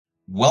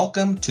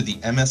Welcome to the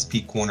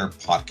MSP Corner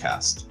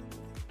podcast.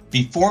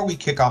 Before we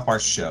kick off our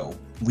show,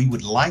 we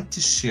would like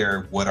to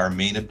share what our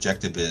main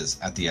objective is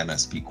at the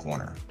MSP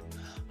Corner.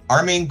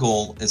 Our main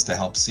goal is to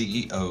help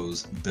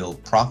CEOs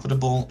build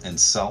profitable and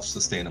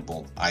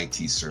self-sustainable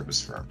IT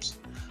service firms.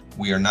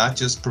 We are not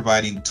just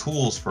providing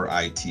tools for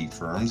IT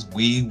firms,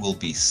 we will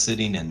be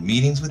sitting in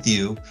meetings with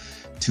you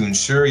to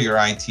ensure your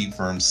IT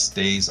firm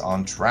stays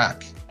on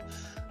track.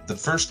 The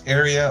first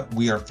area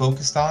we are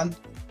focused on,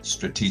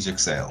 strategic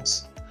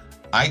sales.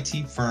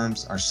 IT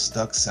firms are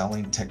stuck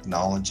selling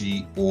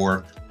technology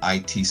or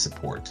IT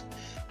support.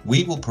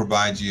 We will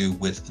provide you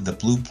with the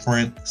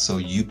blueprint so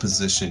you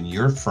position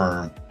your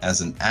firm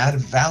as an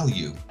added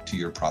value to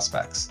your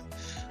prospects.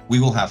 We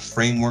will have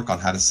framework on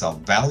how to sell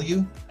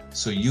value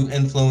so you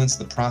influence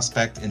the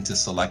prospect into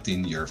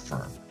selecting your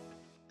firm.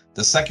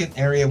 The second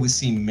area we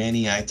see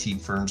many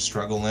IT firms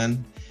struggle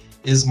in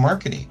is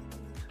marketing.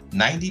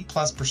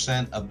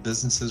 90+% of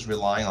businesses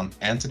rely on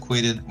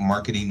antiquated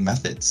marketing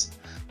methods.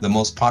 The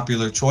most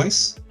popular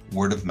choice,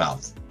 word of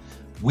mouth.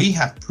 We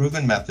have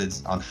proven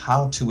methods on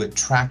how to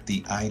attract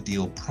the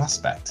ideal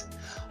prospect.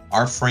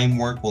 Our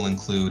framework will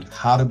include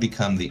how to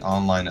become the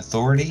online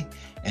authority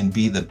and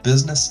be the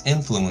business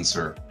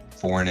influencer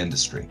for an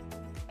industry.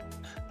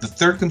 The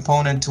third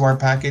component to our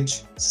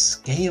package,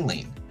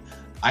 scaling.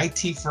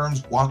 IT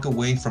firms walk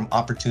away from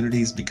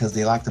opportunities because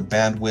they lack the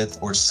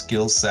bandwidth or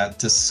skill set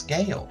to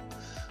scale.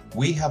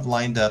 We have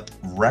lined up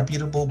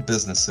reputable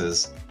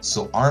businesses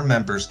so our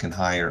members can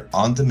hire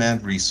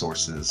on-demand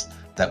resources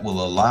that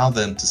will allow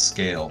them to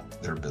scale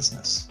their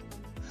business.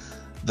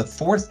 The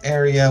fourth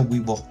area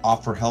we will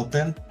offer help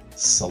in,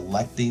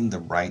 selecting the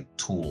right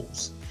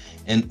tools.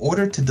 In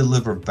order to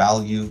deliver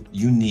value,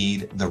 you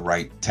need the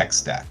right tech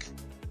stack.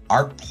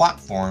 Our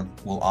platform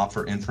will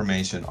offer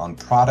information on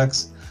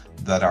products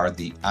that are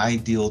the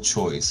ideal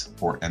choice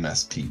for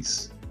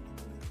MSPs.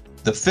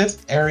 The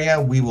fifth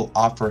area we will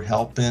offer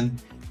help in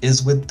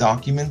is with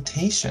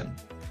documentation.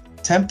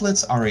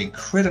 Templates are a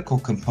critical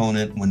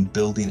component when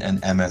building an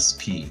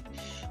MSP.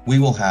 We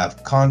will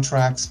have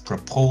contracts,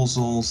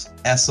 proposals,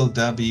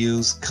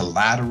 SOWs,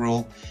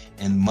 collateral,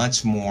 and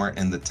much more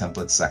in the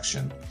template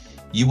section.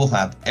 You will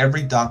have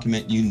every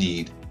document you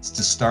need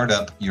to start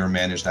up your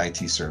managed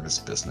IT service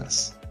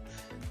business.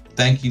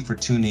 Thank you for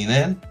tuning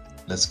in.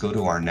 Let's go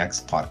to our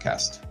next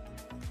podcast.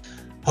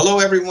 Hello,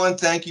 everyone.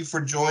 Thank you for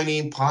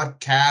joining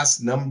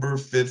podcast number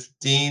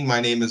 15.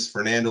 My name is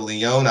Fernando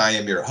Leon. I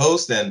am your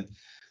host, and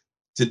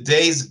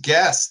today's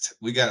guest,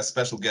 we got a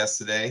special guest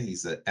today.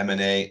 He's an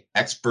M&A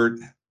expert,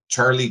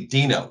 Charlie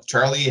Dino.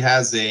 Charlie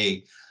has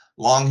a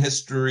long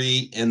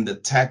history in the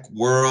tech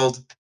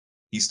world.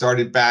 He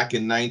started back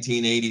in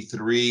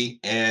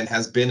 1983 and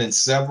has been in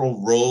several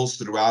roles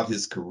throughout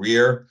his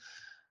career.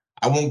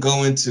 I won't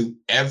go into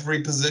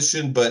every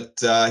position, but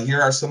here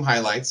are some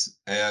highlights.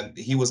 And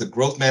he was a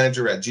growth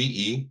manager at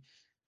GE,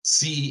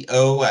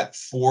 CEO at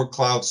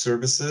 4Cloud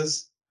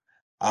Services.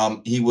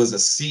 He was a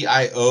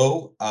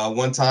CIO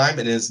one time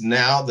and is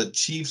now the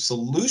Chief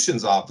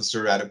Solutions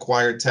Officer at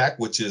Acquired Tech,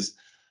 which is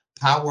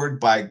powered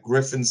by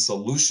Griffin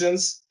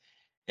Solutions.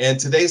 And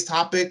today's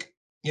topic,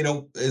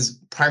 is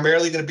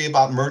primarily going to be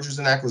about mergers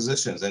and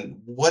acquisitions. And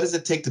what does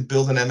it take to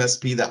build an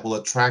MSP that will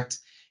attract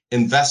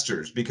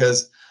investors?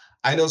 Because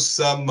I know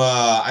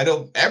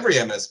every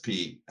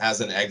MSP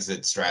has an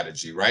exit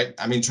strategy, right?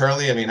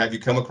 Charlie, have you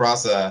come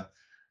across an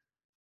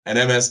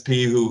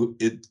MSP who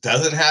it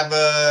doesn't have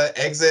a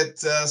exit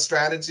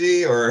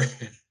strategy, or?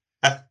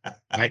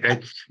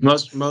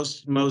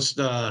 Most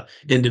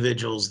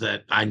individuals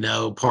that I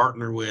know,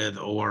 partner with,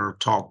 or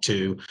talk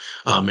to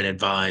and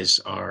advise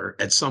are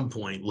at some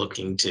point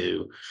looking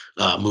to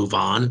move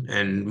on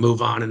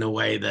in a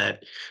way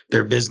that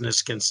their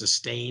business can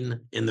sustain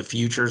in the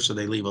future, so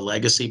they leave a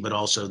legacy, but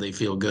also they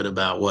feel good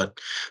about what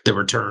the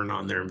return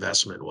on their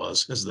investment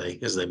was as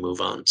they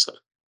move on. So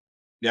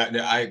Yeah,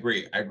 no, I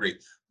agree.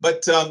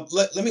 But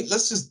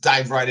let's just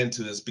dive right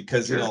into this,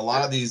 because Sure. a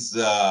lot of these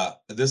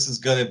this is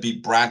going to be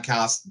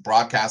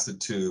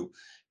broadcasted to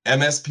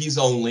MSPs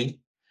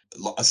only.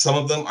 Some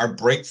of them are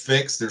break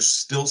fix. They're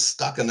still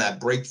stuck in that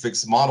break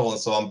fix model,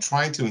 and so I'm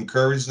trying to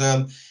encourage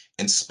them,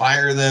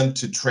 inspire them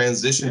to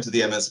transition to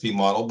the MSP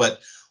model.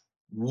 But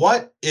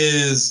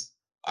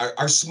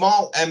are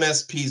small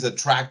MSPs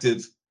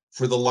attractive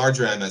for the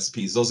larger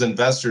MSPs, those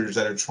investors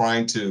that are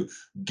trying to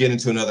get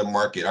into another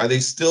market? Are they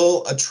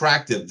still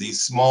attractive,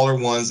 these smaller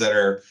ones that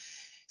are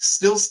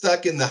still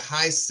stuck in the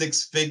high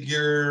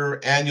six-figure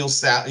annual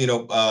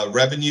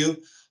revenue?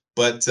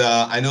 But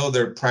I know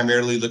they're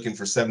primarily looking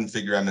for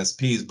seven-figure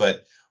MSPs.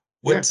 But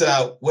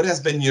what has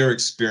been your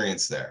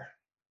experience there?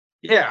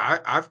 Yeah,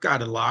 I've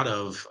got a lot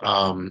of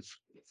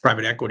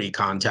private equity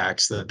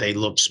contacts that they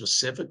look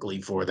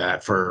specifically for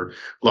that, for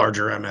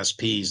larger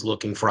MSPs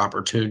looking for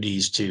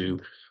opportunities to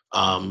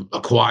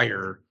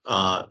acquire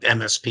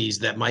MSPs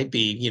that might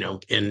be,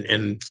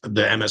 in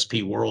the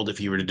MSP world, if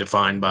you were to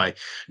define by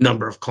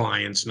number of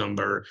clients,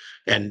 number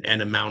and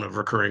amount of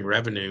recurring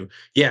revenue.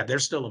 Yeah,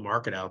 there's still a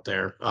market out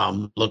there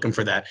looking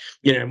for that.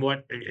 And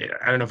what,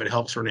 I don't know if it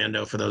helps,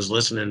 Fernando, for those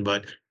listening,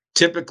 but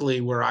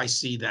typically where I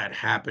see that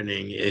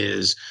happening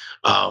is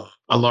a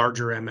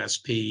larger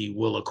MSP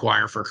will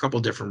acquire for a couple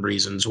different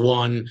reasons.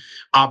 One,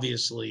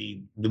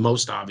 obviously, the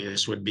most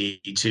obvious would be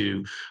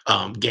to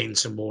gain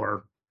some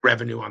more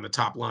revenue on the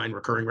top line,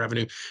 recurring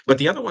revenue. But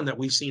the other one that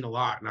we've seen a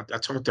lot, and I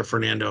talked to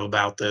Fernando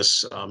about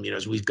this,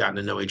 as we've gotten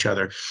to know each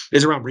other,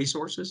 is around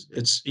resources.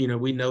 It's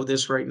we know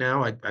this right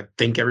now. I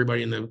think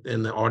everybody in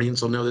the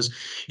audience will know this.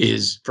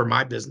 Is for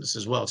my business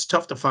as well. It's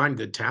tough to find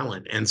good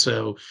talent, and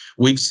so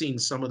we've seen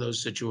some of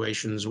those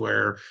situations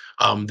where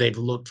they've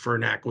looked for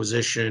an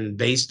acquisition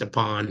based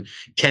upon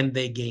can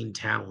they gain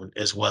talent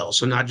as well.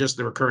 So not just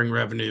the recurring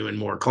revenue and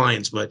more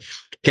clients, but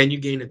can you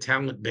gain a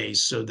talent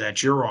base so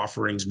that your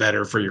offering's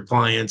better for your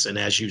clients and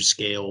as you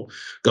scale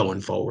going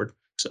forward.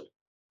 So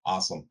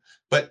Awesome.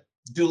 But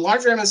do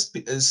larger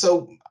MSP,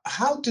 so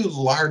how do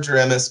larger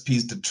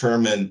MSPs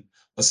determine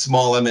a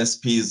small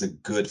MSP is a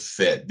good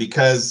fit?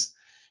 Because,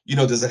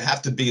 does it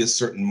have to be a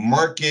certain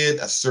market,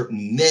 a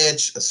certain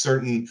niche, a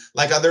certain,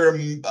 like, are there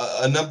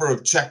a number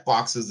of check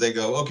boxes they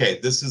go, okay,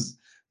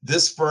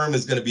 this firm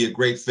is going to be a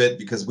great fit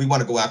because we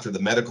want to go after the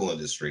medical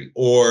industry? yeah,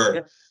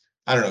 Or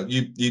I don't know,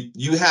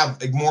 you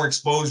have more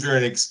exposure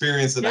and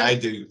experience than yeah, I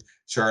do,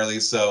 Charlie.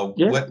 So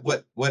yeah.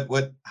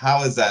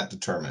 how is that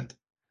determined?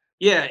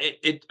 Yeah,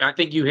 I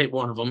think you hit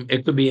one of them.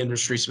 It could be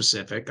industry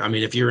specific. I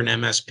mean, if you're an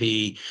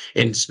MSP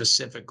and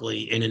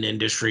specifically in an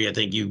industry, I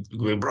think you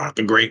brought up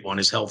a great one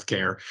is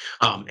healthcare,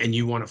 and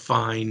you want to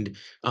find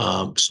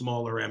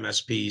smaller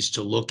MSPs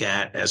to look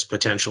at as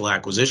potential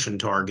acquisition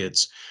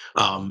targets.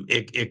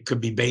 It could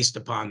be based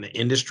upon the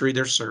industry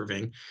they're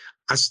serving.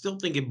 I still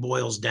think it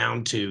boils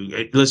down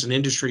to listen,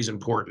 industry is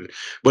important,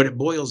 but it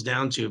boils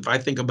down to if I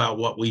think about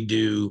what we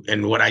do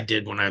and what I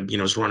did when I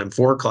was running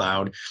for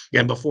cloud.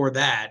 And before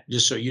that,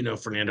 just so you know,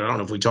 Fernando, I don't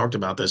know if we talked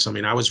about this. I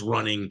mean, I was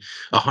running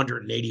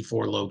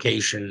 184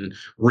 location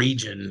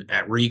region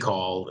at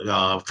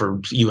Recall for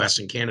US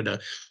and Canada.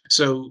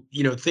 So,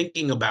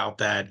 thinking about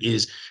that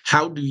is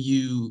how do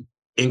you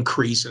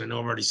increase, and I know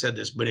I've already said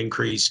this, but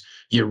increase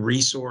your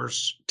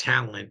resource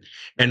talent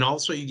and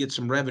also you get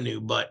some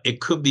revenue, but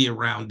it could be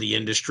around the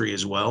industry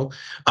as well.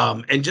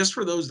 And just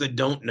for those that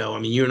don't know, I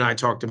mean, you and I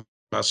talked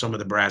about some of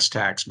the brass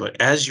tacks, but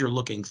as you're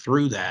looking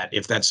through that,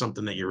 if that's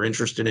something that you're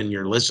interested in,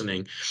 you're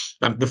listening,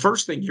 the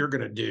first thing you're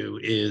going to do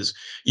is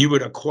you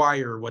would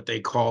acquire what they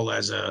call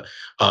as a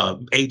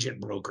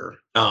agent broker.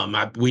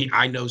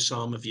 I know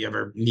some. If you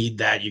ever need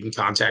that, you can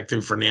contact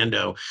through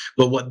Fernando.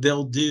 But what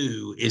they'll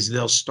do is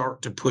they'll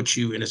start to put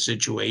you in a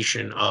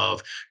situation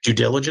of due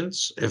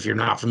diligence. If you're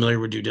not familiar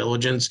with due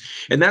diligence,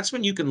 and that's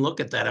when you can look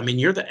at that. I mean,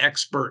 you're the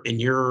expert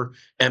in your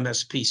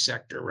MSP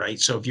sector, right?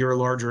 So if you're a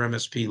larger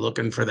MSP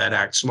looking for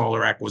that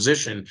smaller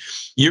acquisition,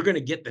 you're going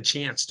to get the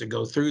chance to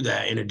go through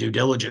that in a due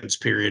diligence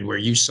period where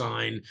you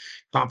sign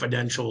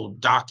confidential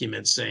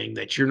documents saying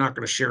that you're not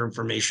going to share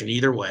information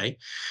either way.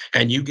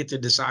 And you get to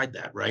decide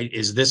that, right?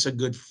 Is this a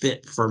good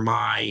fit for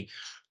my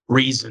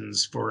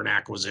reasons for an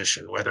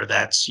acquisition, whether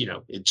that's,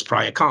 it's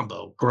probably a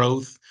combo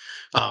growth,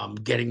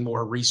 getting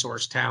more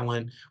resource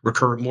talent,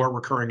 more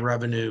recurring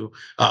revenue,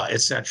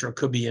 et cetera,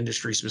 could be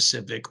industry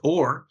specific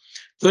or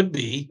could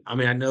be, I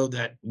mean, I know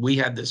that we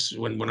had this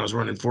when I was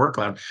running for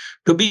cloud,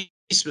 could be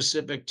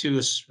specific to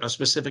a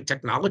specific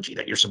technology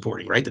that you're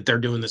supporting, right? That they're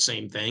doing the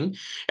same thing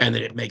and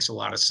that it makes a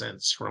lot of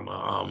sense from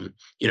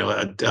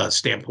a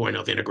standpoint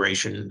of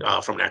integration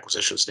from an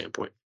acquisition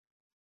standpoint.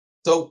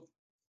 So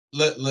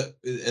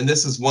and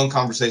this is one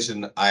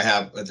conversation I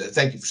have.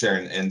 Thank you for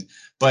sharing.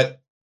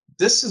 But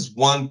this is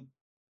one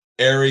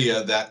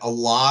area that a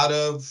lot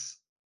of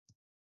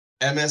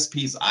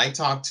MSPs I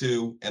talk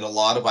to and a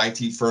lot of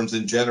IT firms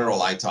in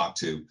general I talk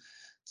to,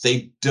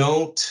 they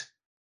don't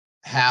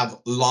have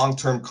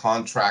long-term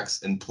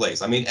contracts in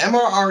place. I mean,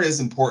 MRR is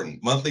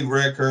important. Monthly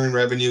recurring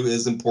revenue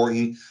is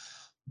important,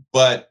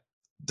 but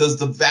does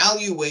the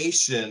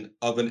valuation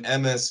of an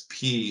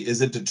MSP,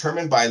 is it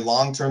determined by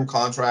long-term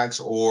contracts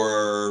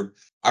or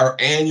are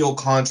annual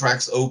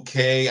contracts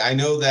okay? I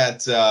know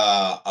that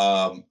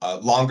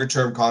longer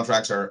term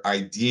contracts are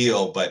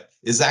ideal, but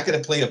is that going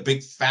to play a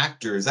big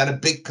factor? Is that a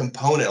big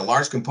component, a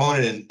large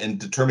component in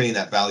determining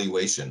that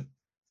valuation?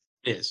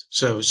 Is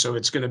so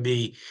it's going to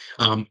be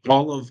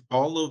all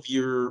of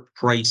your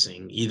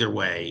pricing either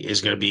way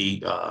is going to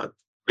be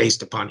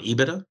based upon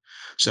EBITDA,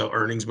 so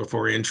earnings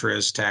before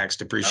interest, tax, Yep.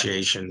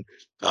 depreciation,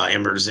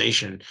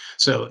 amortization.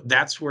 So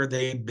that's where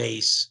they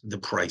base the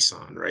price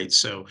on, right?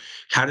 So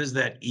how does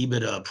that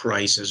EBITDA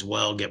price as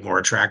well get more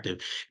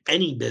attractive?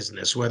 Any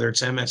business, whether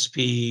it's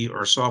MSP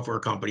or software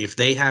company, if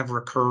they have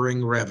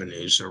recurring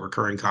revenues or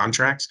recurring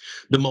contracts,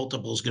 the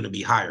multiple is going to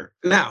be higher.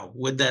 Now,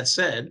 with that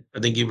said, I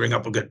think you bring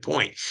up a good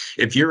point.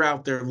 If you're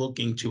out there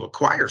looking to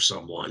acquire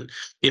someone,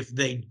 if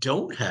they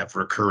don't have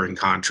recurring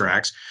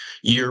contracts,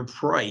 your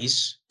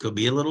price could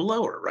be a little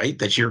lower, right?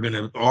 That you're going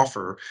to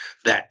offer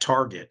that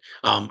target.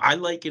 I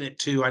liken it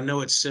to, I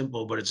know it's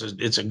simple, but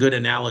it's a good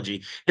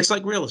analogy. It's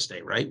like real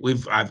estate, right?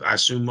 I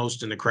assume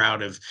most in the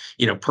crowd have,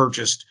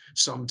 purchased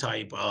some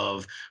type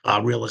of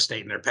real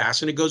estate in their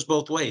past, and it goes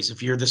both ways.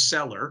 If you're the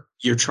seller,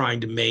 you're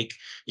trying to make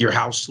your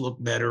house look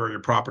better or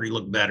your property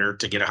look better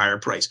to get a higher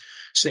price.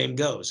 Same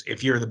goes.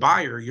 If you're the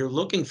buyer, you're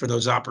looking for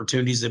those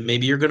opportunities that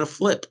maybe you're going to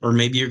flip, or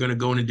maybe you're going to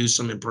go in and do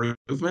some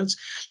improvements.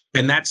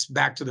 And that's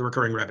back to the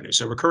recurring revenue.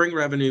 So recurring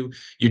revenue,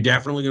 you're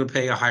definitely going to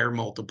pay a higher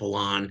multiple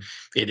on.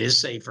 It is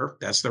safer.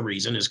 That's the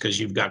reason, is because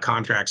you've got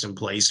contracts in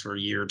place for a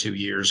year, 2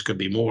 years, could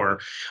be more.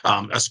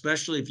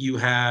 Especially if you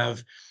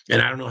have, and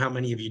I don't know how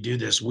many of you do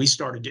this.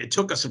 It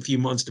took us a few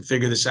months to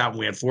figure this out when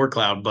we had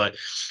ForCloud, but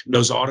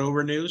those auto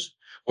renews,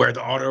 where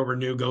the auto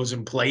renew goes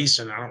in place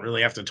and I don't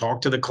really have to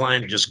talk to the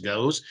client, it just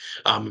goes.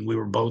 And we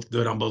were both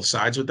good on both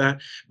sides with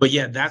that. But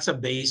yeah, that's a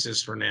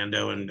basis,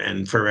 Fernando,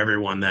 and for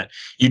everyone, that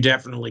you're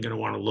definitely going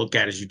to want to look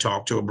at as you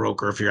talk to a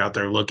broker. If you're out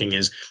there looking,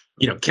 is,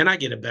 can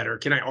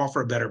I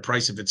offer a better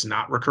price if it's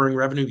not recurring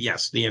revenue?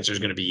 Yes, the answer is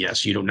going to be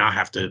yes. You do not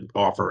have to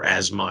offer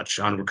as much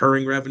on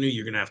recurring revenue.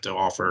 You're going to have to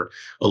offer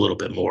a little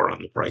bit more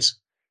on the price.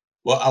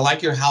 Well, I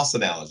like your house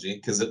analogy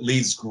because it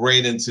leads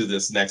great into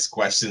this next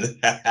question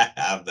that I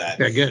have, that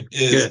Okay, good,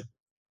 is, good.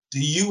 do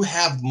you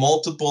have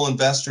multiple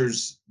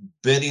investors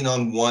bidding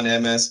on one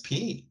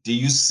MSP? Do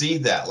you see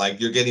that?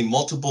 Like, you're getting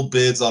multiple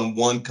bids on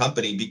one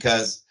company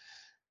because,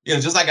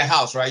 just like a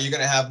house, right? You're going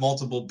to have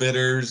multiple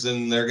bidders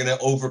and they're going to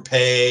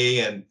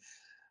overpay and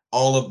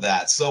all of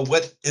that. So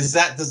what is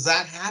that? Does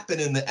that happen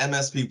in the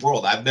MSP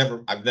world? I've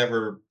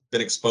never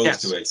been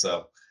exposed to Yes. it.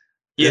 So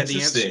Yeah,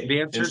 the answer interesting.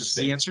 the answer's the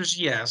Interesting. answer's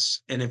yes.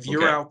 And if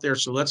you're Okay. out there,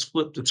 so let's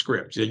flip the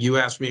script. You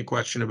asked me a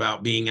question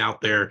about being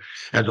out there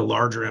as a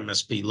larger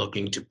MSP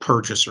looking to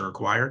purchase or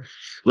acquire.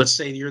 Let's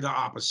say you're the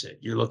opposite.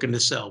 You're looking to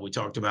sell. We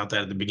talked about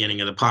that at the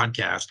beginning of the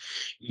podcast.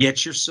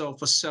 Get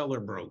yourself a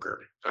seller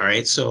broker. All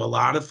right. So a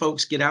lot of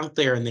folks get out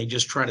there and they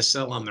just try to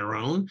sell on their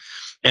own.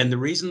 And the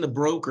reason the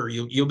broker,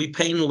 you'll be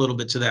paying a little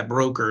bit to that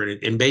broker.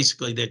 And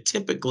basically, they're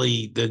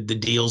typically the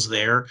deals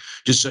there,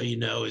 just so you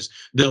know, is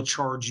they'll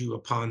charge you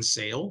upon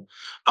sale.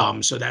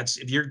 So that's,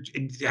 if you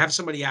have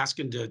somebody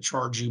asking to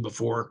charge you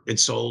before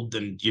it's sold,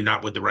 then you're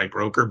not with the right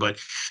broker. But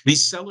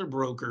these seller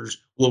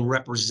brokers will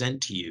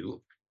represent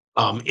you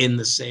in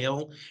the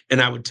sale.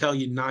 And I would tell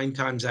you 9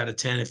 times out of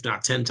 10, if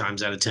not 10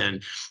 times out of 10,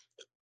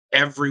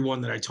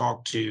 everyone that I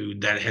talk to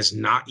that has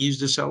not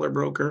used a seller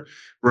broker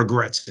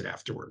regrets it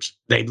afterwards.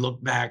 They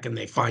look back and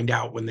they find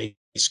out when they,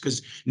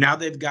 because now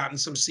they've gotten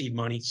some seed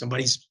money,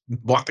 somebody's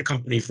bought the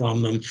company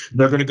from them,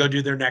 they're going to go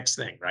do their next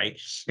thing, right?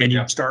 And you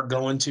Yeah. start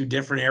going to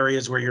different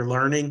areas where you're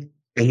learning,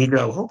 and you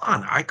go, hold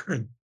on, I could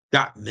have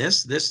gotten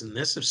this and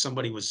this if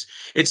somebody was.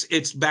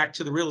 It's back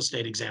to the real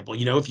estate example.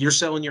 If you're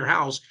selling your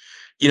house,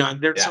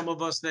 there's Yeah. some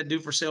of us that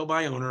do for sale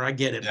by owner, I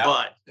get it, Yeah.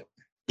 but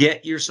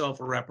get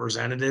yourself a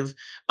representative.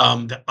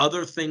 The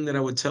other thing that I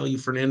would tell you,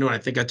 Fernando, and I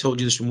think I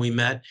told you this when we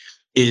met,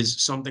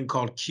 is something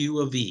called Q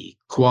of E,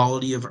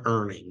 quality of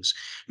earnings.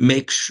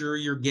 Make sure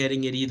you're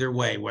getting it either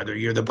way, whether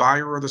you're the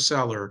buyer or the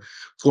seller.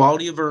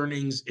 Quality of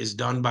earnings is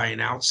done by an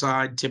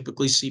outside,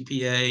 typically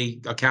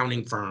CPA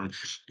accounting firm.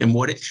 And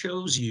what it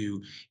shows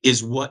you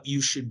is what you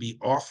should be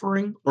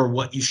offering or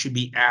what you should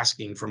be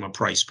asking from a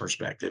price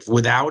perspective.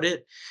 Without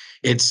it,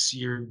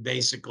 you're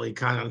basically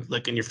kind of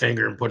licking your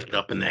finger and putting it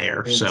up in the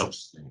air. So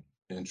Interesting.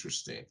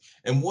 Interesting.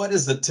 And what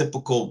is the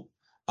typical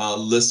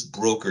list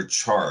broker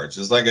charge?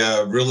 It's like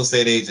a real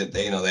estate agent.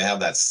 They have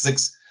that it's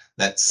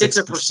six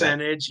a percent.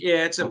 percentage.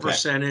 Yeah, it's a Okay.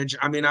 percentage.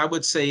 I mean, I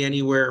would say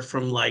anywhere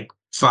from like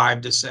 5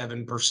 to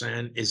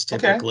 7% is Okay.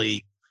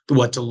 typically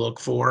what to look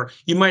for.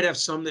 You might have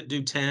some that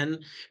do 10,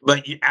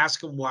 but you ask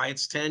them why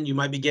it's 10, you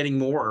might be getting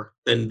more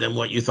than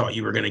what you thought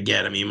you were going to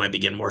get. I mean, you might be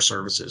getting more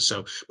services.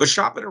 So, but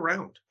shop it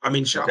around. I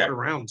mean, shop it Okay.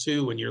 around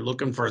too when you're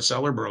looking for a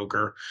seller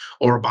broker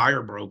or a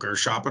buyer broker.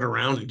 Shop it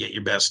around and get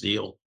your best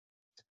deal.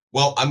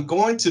 Well, I'm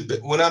going to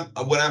when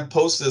I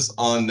post this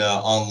on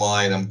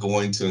online, I'm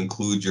going to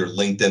include your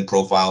LinkedIn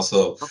profile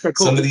so Okay,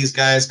 some of cool. these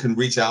guys can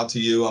reach out to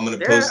you. I'm going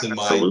to Yeah, post in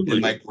my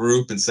absolutely.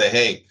 group and say,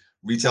 hey,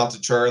 reach out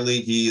to Charlie.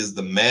 He is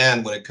the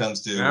man when it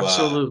comes to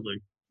Absolutely.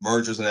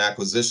 mergers and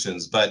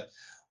acquisitions. But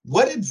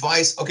what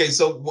advice? Okay,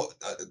 so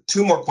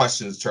two more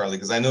questions, Charlie,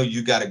 because I know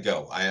you got to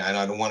go. I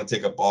don't want to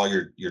take up all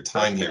your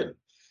time Okay. here.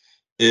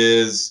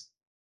 Is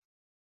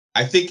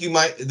I think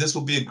this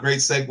will be a great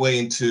segue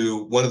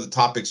into one of the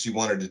topics you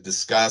wanted to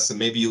discuss, and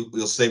maybe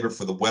you'll save it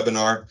for the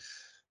webinar.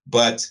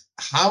 But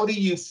how do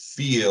you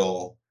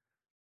feel?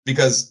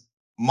 Because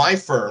my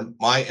firm,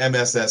 my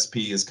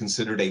MSSP, is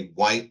considered a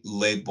white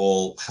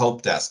label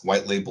help desk,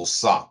 white label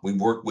SOC. We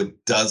work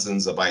with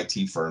dozens of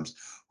IT firms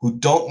who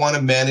don't want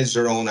to manage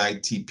their own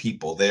IT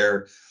people. They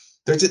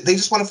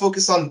just want to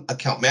focus on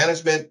account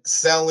management, Yep.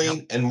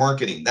 selling, and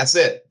marketing. That's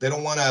it. They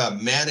don't want to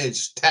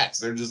manage techs.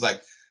 They're just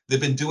like, they've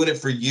been doing it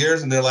for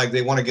years and they're like,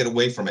 they want to get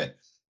away from it.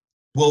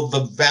 Well,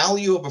 the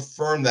value of a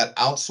firm that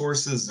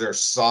outsources their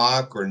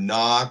SOC or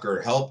NOC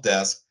or help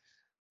desk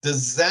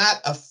does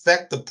that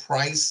affect the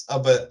price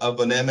of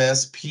an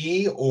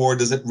MSP, or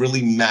does it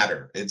really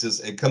matter?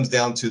 It comes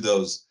down to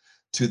those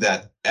to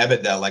that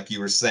EBITDA, like you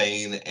were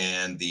saying,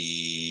 and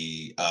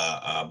the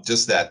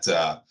just that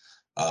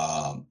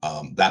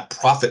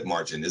profit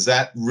margin. Is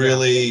that Yeah.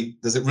 really,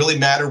 does it really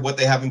matter what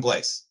they have in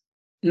place?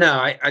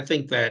 No, I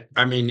think that,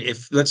 I mean,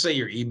 if let's say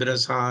your EBITDA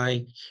is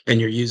high and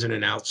you're using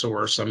an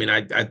outsource, I mean,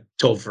 I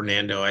told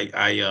Fernando,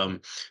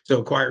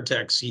 so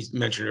Acquiretex, he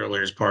mentioned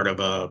earlier, is part of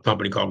a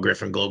company called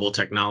Griffin Global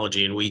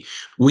Technology, and we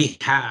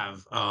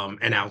have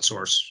an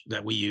outsource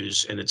that we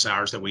use, and it's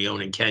ours that we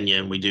own in Kenya,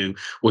 and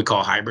we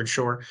call hybrid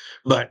shore.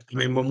 But I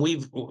mean, when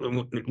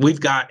we've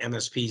got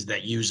MSPs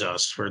that use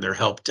us for their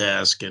help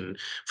desk and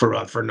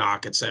for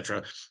knock,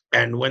 etc.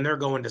 And when they're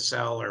going to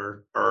sell,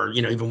 or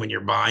even when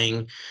you're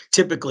buying,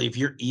 typically if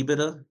you're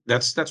EBITDA,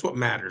 that's what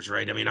matters,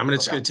 right? I mean, I'm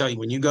just Okay. going to tell you,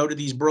 when you go to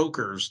these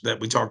brokers that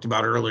we talked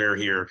about earlier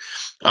here,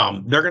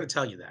 they're going to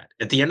tell you that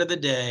at the end of the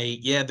day,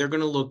 yeah, they're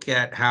going to look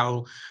at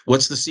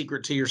what's the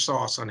secret to your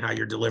sauce on how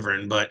you're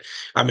delivering. But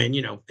I mean,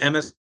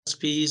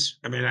 MSPs,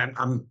 I mean,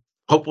 I'm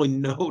hopefully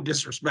no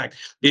disrespect,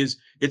 is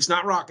it's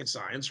not rocket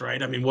science,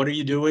 right? I mean, what are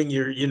you doing?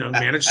 You're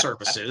managed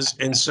services,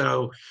 and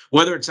so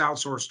whether it's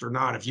outsourced or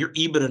not, if your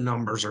EBITDA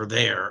numbers are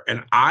there,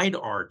 and I'd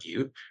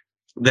argue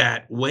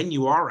that when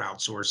you are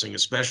outsourcing,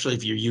 especially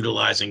if you're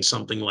utilizing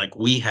something like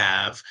we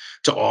have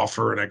to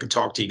offer, and I could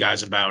talk to you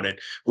guys about it,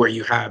 where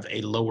you have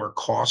a lower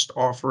cost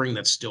offering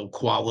that's still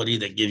quality,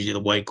 that gives you the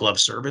white glove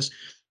service,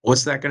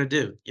 what's that going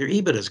to do? Your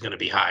EBITDA is going to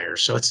be higher,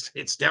 so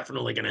it's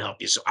definitely going to help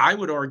you. So I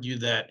would argue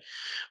that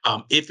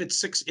if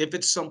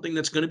it's something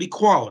that's going to be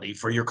quality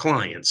for your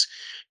clients,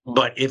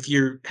 but if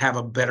you have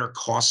a better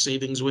cost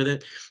savings with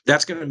it,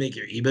 that's going to make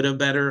your EBITDA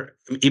better,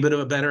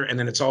 and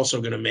then it's also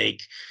going to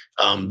make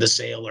the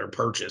sale or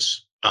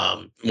purchase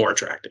more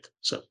attractive.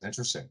 So does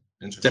Interesting.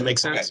 that Interesting. make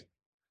Okay. sense?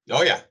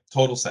 Oh yeah,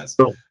 total sense.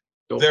 Cool.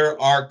 Cool. There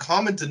are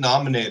common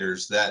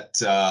denominators that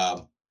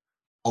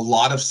a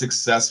lot of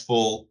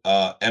successful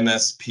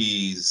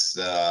MSPs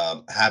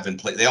have in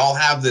place. They all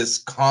have this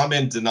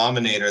common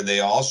denominator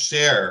they all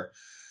share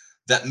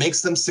that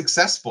makes them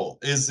successful.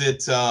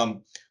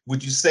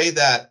 Would you say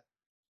that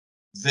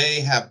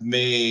they have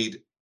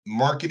made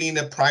marketing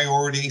a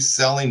priority,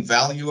 selling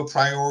value a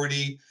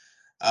priority,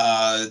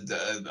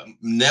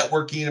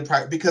 networking a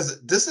priority? Because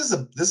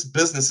this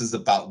business is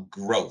about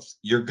growth.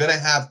 You're gonna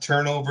have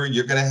turnover.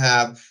 You're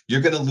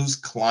gonna lose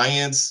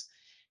clients.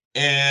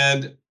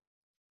 And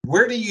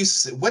what do you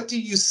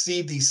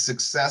see these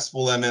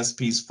successful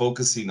MSPs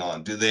focusing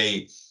on?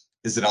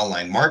 Is it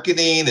online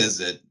marketing? Is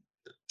it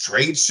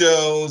trade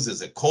shows?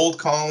 Is it cold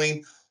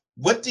calling?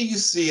 What do you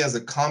see as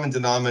a common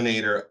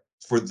denominator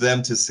for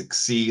them to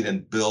succeed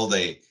and build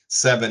a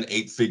 7,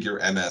 8 figure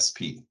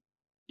MSP?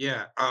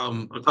 Yeah,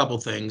 a couple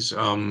things.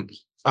 I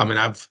mean,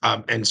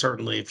 and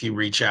certainly if you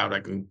reach out, I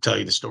can tell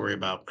you the story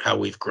about how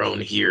we've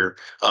grown here.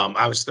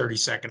 I was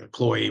 32nd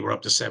employee. We're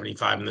up to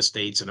 75 in the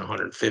States and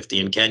 150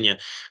 in Kenya. A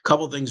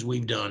couple things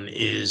we've done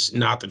is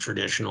not the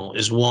traditional.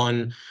 Is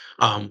one,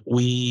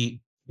 we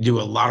do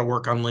a lot of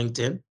work on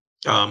LinkedIn.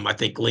 I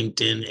think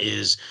LinkedIn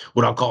is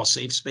what I'll call a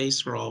safe space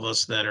for all of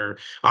us that are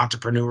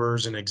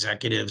entrepreneurs and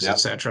executives, et Yep,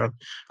 cetera.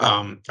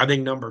 I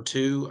think number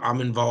two, I'm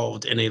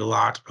involved in a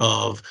lot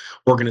of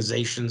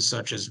organizations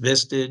such as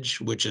Vistage,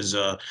 which is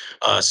a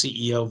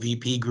CEO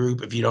VP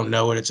group. If you don't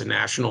know it, it's a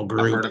national I've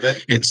heard group. of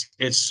it.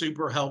 It's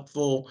super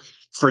helpful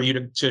for you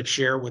to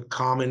share with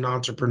common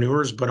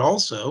entrepreneurs, but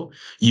also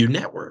you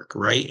network,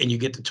 right? And you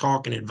get to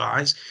talk and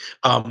advise.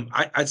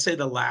 I'd say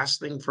the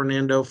last thing,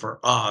 Fernando, for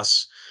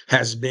us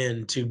has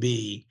been to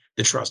be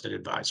the trusted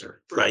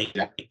advisor, right?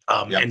 Yeah,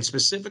 yep. And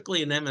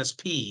specifically in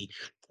MSP,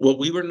 what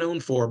we were known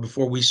for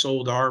before we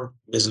sold our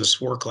business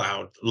for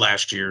cloud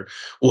last year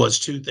was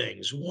two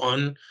things.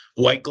 One,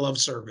 white glove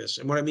service.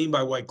 And what I mean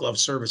by white glove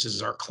service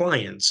is our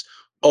clients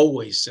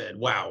always said,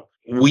 wow,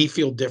 we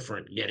feel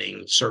different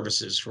getting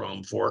services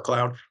from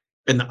ForCloud.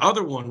 And the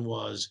other one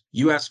was,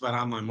 you asked about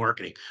online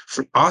marketing.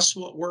 For us,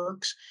 what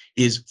works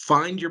is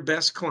find your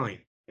best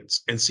clients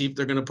and see if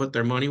they're going to put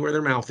their money where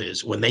their mouth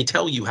is. When they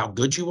tell you how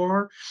good you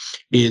are,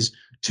 is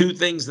two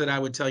things that I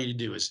would tell you to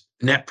do: is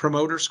net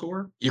promoter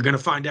score. You're going to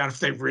find out if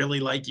they really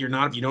like you or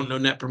not. If you don't know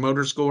net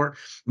promoter score,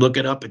 look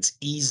it up. It's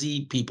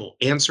easy. People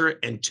answer it.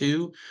 And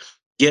two,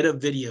 get a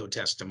video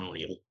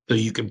testimonial so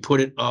you can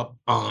put it up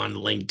on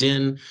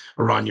LinkedIn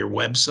or on your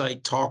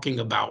website,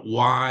 talking about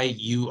why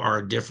you are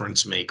a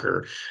difference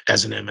maker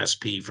as an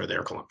MSP for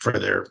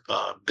their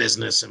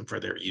business and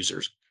for their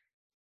users.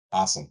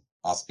 Awesome.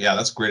 Awesome. Yeah,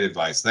 that's great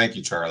advice. Thank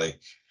you, Charlie.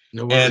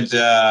 No And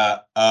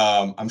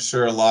worries. I'm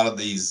sure a lot of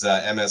these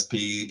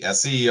MSP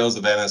CEOs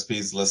of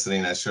MSPs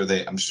listening, I'm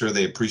sure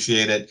they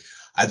appreciate it.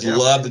 I'd Yeah.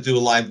 love to do a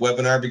live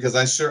webinar because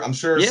I'm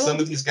sure Yeah. some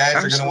of these guys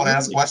are going to want to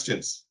ask Absolutely.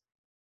 questions,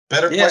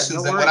 better Yeah. questions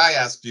No than what worries. I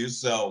asked you.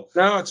 So,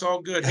 No, it's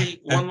all good. Hey,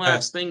 one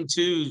last thing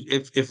too,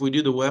 if we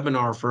do the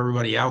webinar for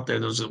everybody out there,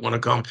 those that want to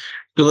come.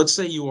 So let's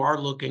say you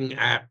are looking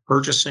at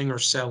purchasing or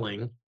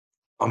selling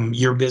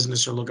your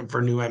business, or looking for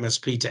a new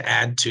MSP to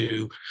add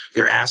to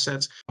your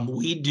assets.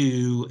 We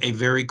do a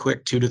very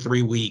quick 2 to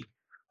 3 week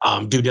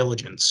due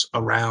diligence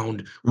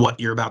around what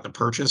you're about to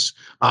purchase.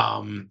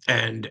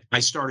 And I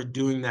started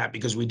doing that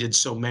because we did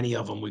so many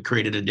of them. We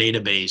created a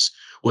database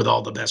with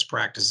all the best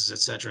practices, et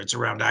cetera. It's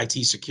around IT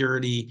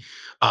security,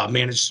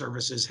 managed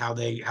services, how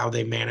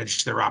they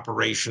manage their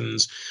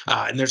operations,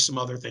 and there's some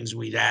other things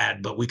we'd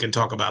add, but we can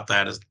talk about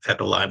that at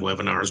the live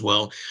webinar as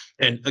well.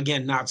 And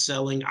again, not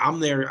selling. I'm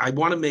there. I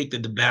want to make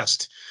the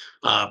best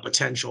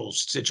potential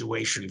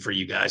situation for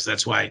you guys.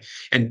 That's why,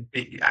 and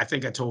I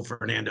think I told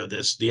Fernando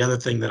this. The other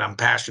thing that I'm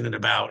passionate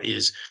about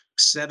is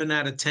 7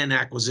 out of 10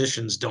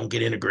 acquisitions don't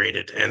get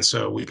integrated. And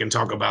so we can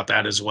talk about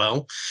that as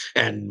well.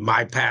 And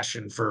my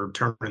passion for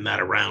turning that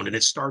around. And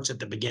it starts at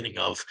the beginning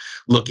of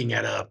looking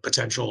at a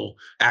potential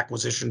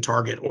acquisition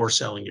target or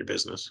selling your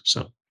business.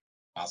 So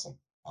Awesome.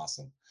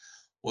 Awesome.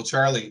 Well,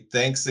 Charlie,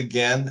 thanks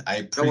again.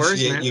 I no worries,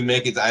 appreciate man. you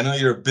making, I know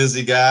you're a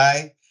busy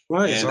guy,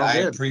 Well, it's and all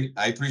good.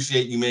 I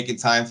appreciate you making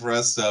time for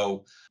us.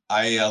 So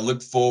I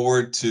look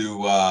forward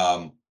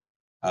to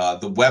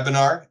the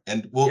webinar,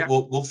 and Yeah,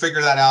 we'll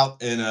figure that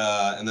out in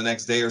the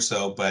next day or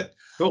so. But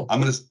cool.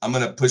 I'm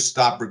gonna push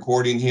stop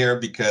recording here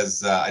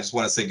because I just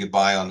want to say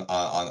goodbye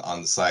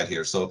on the side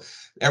here. So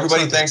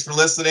everybody, thanks for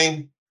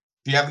listening.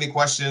 If you have any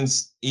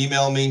questions,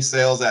 email me,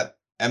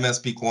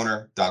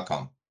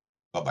 sales@mspcorner.com.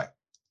 Bye-bye.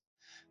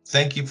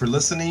 Thank you for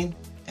listening,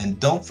 and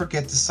don't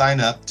forget to sign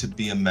up to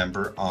be a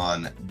member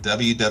on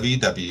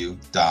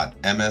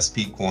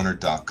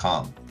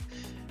www.mspcorner.com.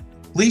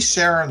 Please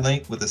share our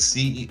link with a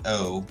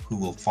CEO who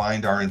will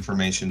find our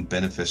information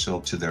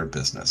beneficial to their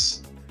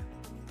business.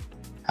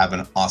 Have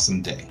an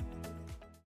awesome day.